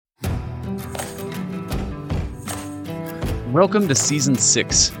Welcome to Season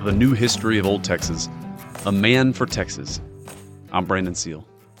 6 of A New History of Old Texas, A Man for Texas. I'm Brandon Seal.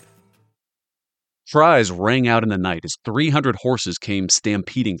 Cries rang out in the night as 300 horses came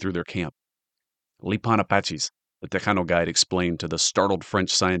stampeding through their camp. Lipan Apaches, the Tejano guide explained to the startled French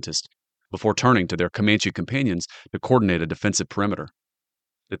scientist before turning to their Comanche companions to coordinate a defensive perimeter.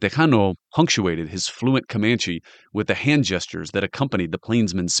 The Tejano punctuated his fluent Comanche with the hand gestures that accompanied the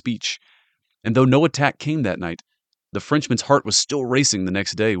plainsman's speech. And though no attack came that night, the Frenchman's heart was still racing the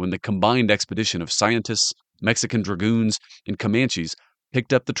next day when the combined expedition of scientists, Mexican dragoons, and Comanches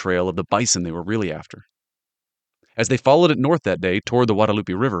picked up the trail of the bison they were really after. As they followed it north that day toward the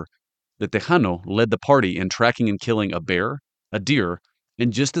Guadalupe River, the Tejano led the party in tracking and killing a bear, a deer,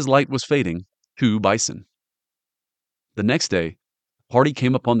 and just as light was fading, 2 bison. The next day, the party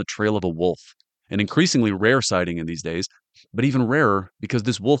came upon the trail of a wolf, an increasingly rare sighting in these days, but even rarer because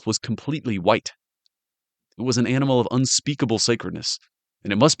this wolf was completely white. It was an animal of unspeakable sacredness,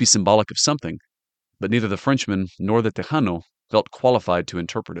 and it must be symbolic of something, but neither the Frenchman nor the Tejano felt qualified to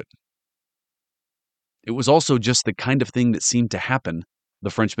interpret it. It was also just the kind of thing that seemed to happen, the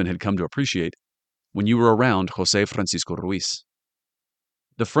Frenchman had come to appreciate, when you were around José Francisco Ruiz.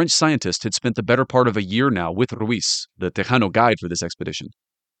 The French scientist had spent the better part of a year now with Ruiz, the Tejano guide for this expedition,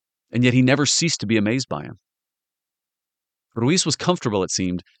 and yet he never ceased to be amazed by him. Ruiz was comfortable, it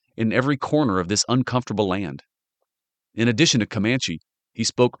seemed, in every corner of this uncomfortable land. In addition to Comanche, he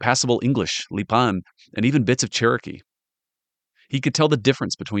spoke passable English, Lipan, and even bits of Cherokee. He could tell the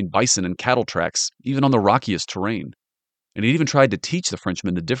difference between bison and cattle tracks, even on the rockiest terrain, and he even tried to teach the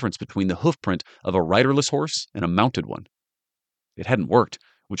Frenchman the difference between the hoofprint of a riderless horse and a mounted one. It hadn't worked,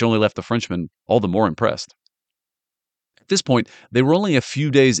 which only left the Frenchman all the more impressed. At this point, they were only a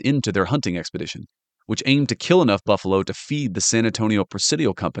few days into their hunting expedition, which aimed to kill enough buffalo to feed the San Antonio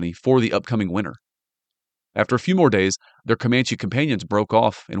Presidio Company for the upcoming winter. After a few more days, their Comanche companions broke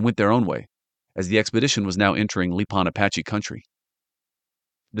off and went their own way, as the expedition was now entering Lipan Apache country.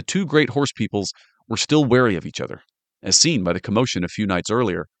 The 2 great horse peoples were still wary of each other, as seen by the commotion a few nights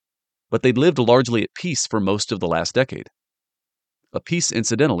earlier, but they'd lived largely at peace for most of the last decade. A peace,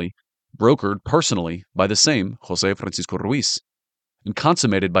 incidentally, brokered personally by the same José Francisco Ruiz, and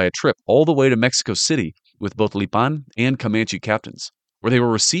consummated by a trip all the way to Mexico City with both Lipan and Comanche captains, where they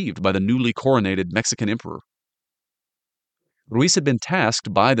were received by the newly coronated Mexican emperor. Ruiz had been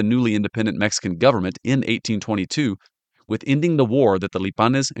tasked by the newly independent Mexican government in 1822 with ending the war that the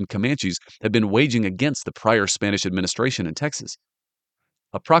Lipanes and Comanches had been waging against the prior Spanish administration in Texas,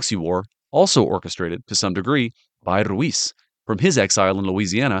 a proxy war also orchestrated, to some degree, by Ruiz from his exile in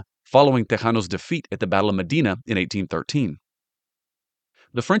Louisiana following Tejano's defeat at the Battle of Medina in 1813.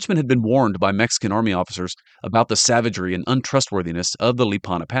 The Frenchman had been warned by Mexican army officers about the savagery and untrustworthiness of the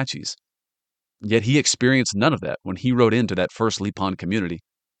Lipan Apaches. Yet he experienced none of that when he rode into that first Lipan community.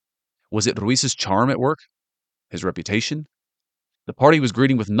 Was it Ruiz's charm at work? His reputation? The party was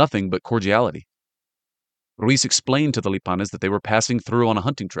greeting with nothing but cordiality. Ruiz explained to the Lipanes that they were passing through on a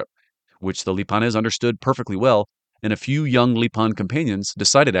hunting trip, which the Lipanes understood perfectly well, and a few young Lipan companions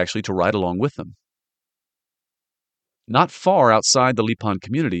decided actually to ride along with them. Not far outside the Lipan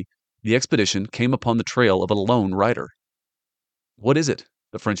community, the expedition came upon the trail of a lone rider. "What is it?"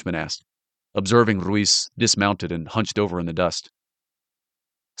 the Frenchman asked, observing Ruiz dismounted and hunched over in the dust.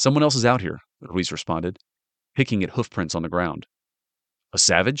 "Someone else is out here," Ruiz responded, picking at hoofprints on the ground. "A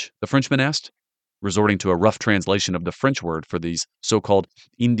savage?" the Frenchman asked, resorting to a rough translation of the French word for these so-called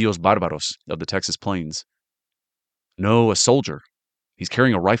Indios Barbaros of the Texas plains. "No, a soldier. He's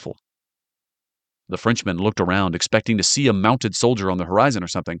carrying a rifle." The Frenchman looked around, expecting to see a mounted soldier on the horizon or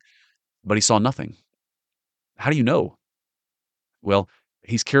something, but he saw nothing. "How do you know?" "Well,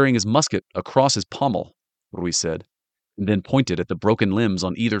 he's carrying his musket across his pommel," Ruiz said, and then pointed at the broken limbs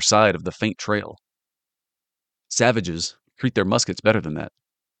on either side of the faint trail. "Savages treat their muskets better than that."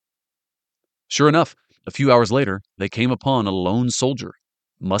 Sure enough, a few hours later, they came upon a lone soldier,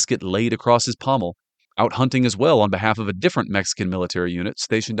 musket laid across his pommel, out hunting as well on behalf of a different Mexican military unit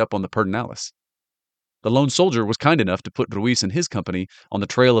stationed up on the Pedernales. The lone soldier was kind enough to put Ruiz and his company on the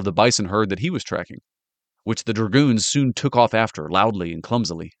trail of the bison herd that he was tracking, which the dragoons soon took off after loudly and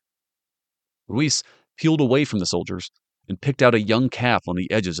clumsily. Ruiz peeled away from the soldiers and picked out a young calf on the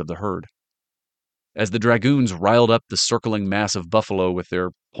edges of the herd. As the dragoons riled up the circling mass of buffalo with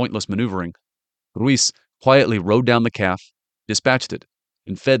their pointless maneuvering, Ruiz quietly rode down the calf, dispatched it,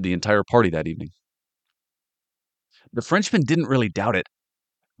 and fed the entire party that evening. The Frenchman didn't really doubt it,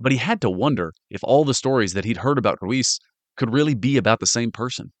 but he had to wonder if all the stories that he'd heard about Ruiz could really be about the same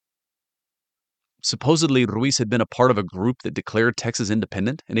person. Supposedly, Ruiz had been a part of a group that declared Texas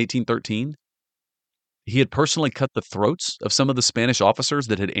independent in 1813. He had personally cut the throats of some of the Spanish officers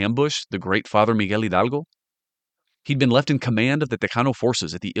that had ambushed the great Father Miguel Hidalgo. He'd been left in command of the Tejano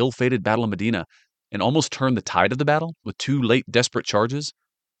forces at the ill-fated Battle of Medina and almost turned the tide of the battle with 2 late desperate charges.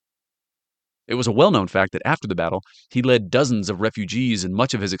 It was a well-known fact that after the battle, he led dozens of refugees and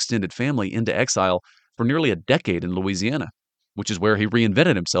much of his extended family into exile for nearly a decade in Louisiana, which is where he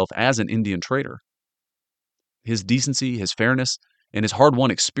reinvented himself as an Indian trader. His decency, his fairness, and his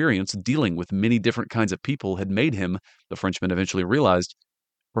hard-won experience dealing with many different kinds of people had made him, the Frenchman eventually realized,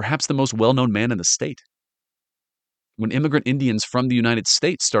 perhaps the most well-known man in the state. When immigrant Indians from the United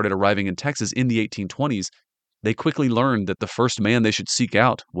States started arriving in Texas in the 1820s, they quickly learned that the first man they should seek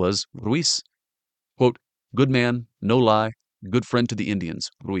out was Ruiz. Quote, "Good man, no lie, good friend to the Indians,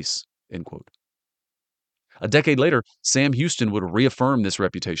 Ruiz," end quote. A decade later, Sam Houston would reaffirm this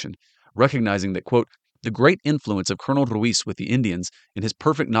reputation, recognizing that, quote, "The great influence of Colonel Ruiz with the Indians and his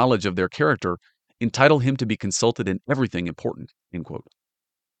perfect knowledge of their character entitle him to be consulted in everything important," end quote.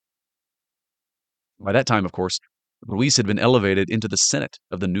 By that time, of course, Ruiz had been elevated into the Senate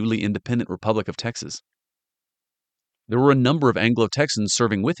of the newly independent Republic of Texas. There were a number of Anglo-Texans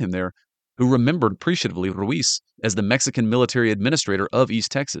serving with him there who remembered appreciatively Ruiz as the Mexican military administrator of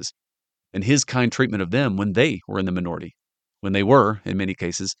East Texas, and his kind treatment of them when they were in the minority, when they were, in many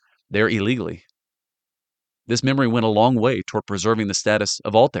cases, there illegally. This memory went a long way toward preserving the status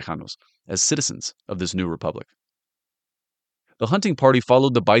of all Tejanos as citizens of this new republic. The hunting party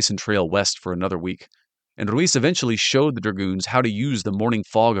followed the bison trail west for another week, and Ruiz eventually showed the dragoons how to use the morning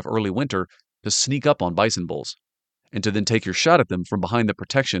fog of early winter to sneak up on bison bulls, and to then take your shot at them from behind the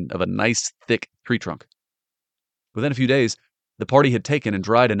protection of a nice, thick tree trunk. Within a few days, the party had taken and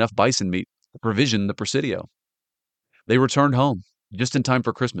dried enough bison meat to provision the Presidio. They returned home, just in time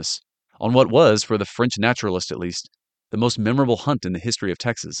for Christmas, on what was, for the French naturalist at least, the most memorable hunt in the history of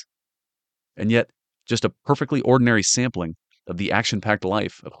Texas. And yet, just a perfectly ordinary sampling of the action-packed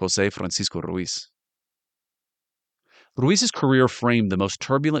life of José Francisco Ruiz. Ruiz's career framed the most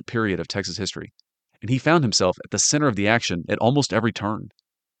turbulent period of Texas history, and he found himself at the center of the action at almost every turn.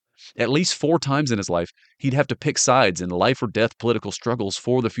 At least 4 times in his life, he'd have to pick sides in life-or-death political struggles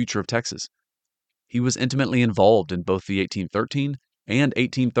for the future of Texas. He was intimately involved in both the 1813 and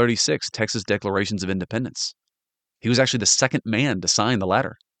 1836 Texas Declarations of Independence. He was actually the second man to sign the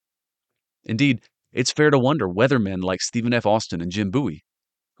latter. Indeed, it's fair to wonder whether men like Stephen F. Austin and Jim Bowie,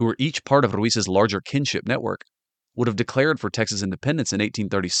 who were each part of Ruiz's larger kinship network, would have declared for Texas independence in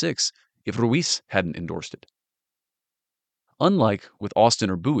 1836 if Ruiz hadn't endorsed it. Unlike with Austin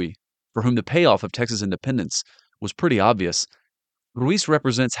or Bowie, for whom the payoff of Texas independence was pretty obvious, Ruiz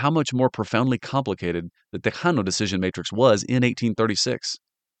represents how much more profoundly complicated the Tejano decision matrix was in 1836.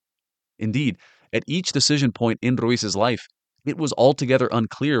 Indeed, at each decision point in Ruiz's life, it was altogether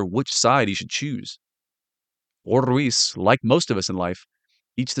unclear which side he should choose. For Ruiz, like most of us in life,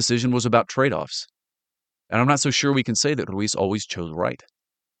 each decision was about trade-offs. And I'm not so sure we can say that Ruiz always chose right.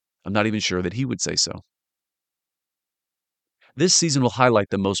 I'm not even sure that he would say so. This season will highlight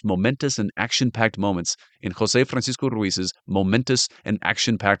the most momentous and action-packed moments in José Francisco Ruiz's momentous and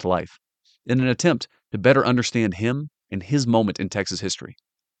action-packed life, in an attempt to better understand him and his moment in Texas history.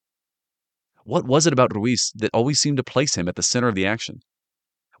 What was it about Ruiz that always seemed to place him at the center of the action?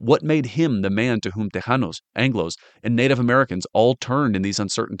 What made him the man to whom Tejanos, Anglos, and Native Americans all turned in these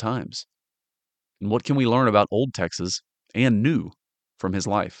uncertain times? And what can we learn about old Texas and new from his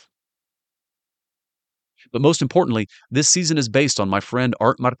life? But most importantly, this season is based on my friend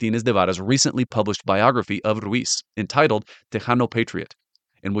Art Martinez de Vara's recently published biography of Ruiz, entitled Tejano Patriot,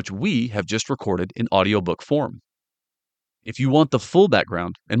 in which we have just recorded in audiobook form. If you want the full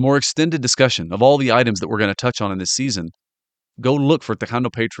background and more extended discussion of all the items that we're going to touch on in this season, go look for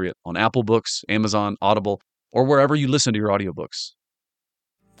Tejano Patriot on Apple Books, Amazon, Audible, or wherever you listen to your audiobooks.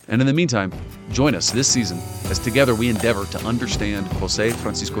 And in the meantime, join us this season as together we endeavor to understand José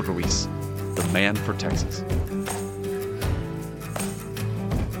Francisco Ruiz, the man for Texas.